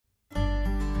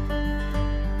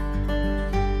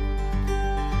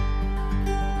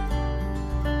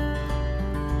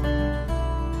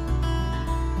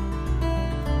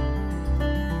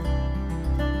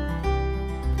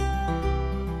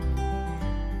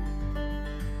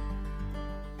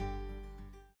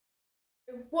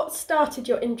What started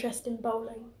your interest in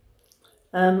bowling?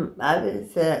 I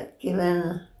was given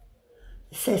a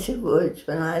set of woods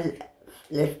when I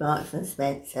left Marks and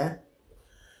Spencer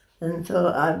and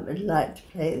thought I would like to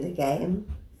play the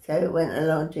game. So I went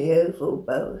along to Yeovil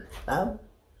Bowls Club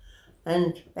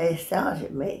and they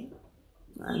started me.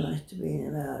 I must have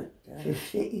been about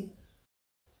 50.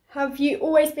 Have you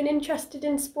always been interested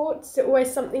in sports? Is it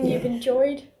always something you've Yes.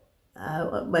 enjoyed?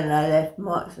 When I left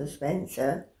Marks and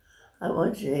Spencer, I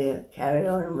wanted to carry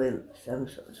on with some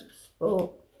sort of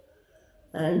sport,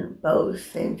 and bowls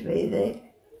seemed to be the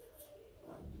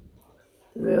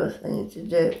real thing to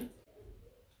do.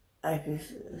 I could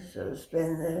sort of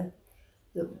spend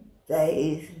the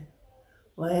days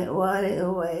whiling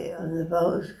away on the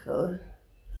bowls course,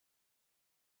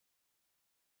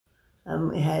 and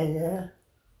we had a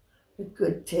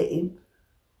good team.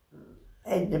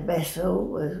 Edna Bessel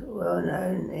was well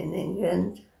known in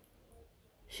England.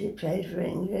 She played for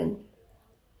England,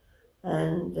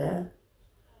 and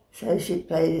so she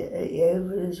played at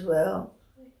Yeovil as well.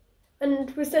 And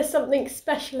was there something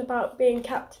special about being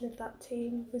captain of that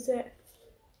team? Was it?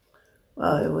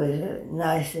 Well, it was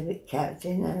nice to be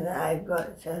captain, and I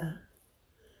got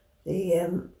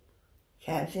the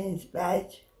captain's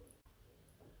badge.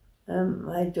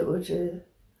 My daughter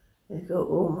has got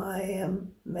all my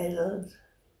medals,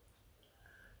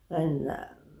 and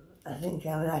I think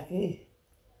I'm lucky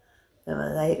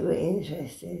that they were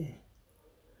interested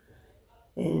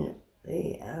in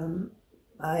the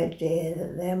idea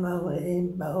that their mum was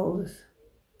in bowls,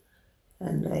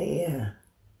 and they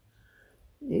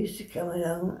used to come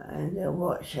along and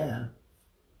watch her.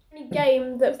 Any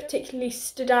game that particularly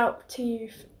stood out to you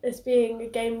as being a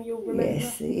game you'll remember?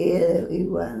 Yes, the year that we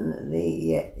won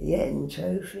the Yen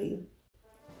Trophy,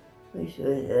 which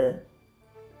was a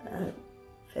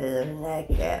feather in their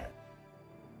cap.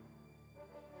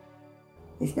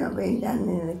 It's not been done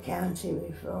in the county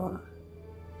before,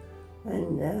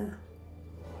 and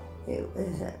it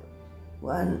was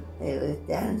it was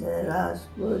down to the last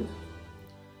wood.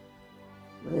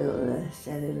 We all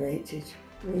celebrated.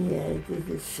 We did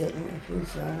the signature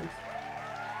songs.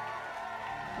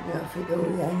 Not for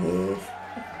all young years.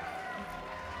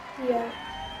 Yeah.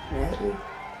 No,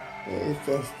 it was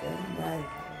just a nice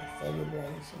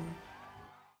celebration.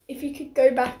 If you could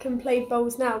go back and play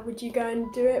bowls now, would you go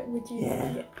and do it? Would you?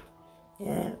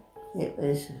 Yeah, it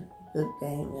was a good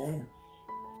game though.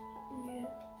 Yeah.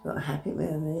 Got happy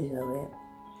memories of it.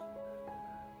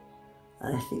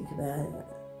 I think about it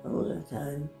all the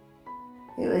time.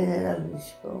 It was a lovely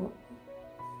sport.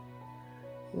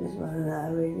 It was one that I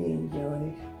really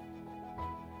enjoyed.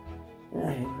 And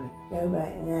if I could go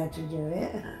back now to do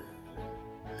it,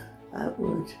 I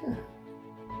would.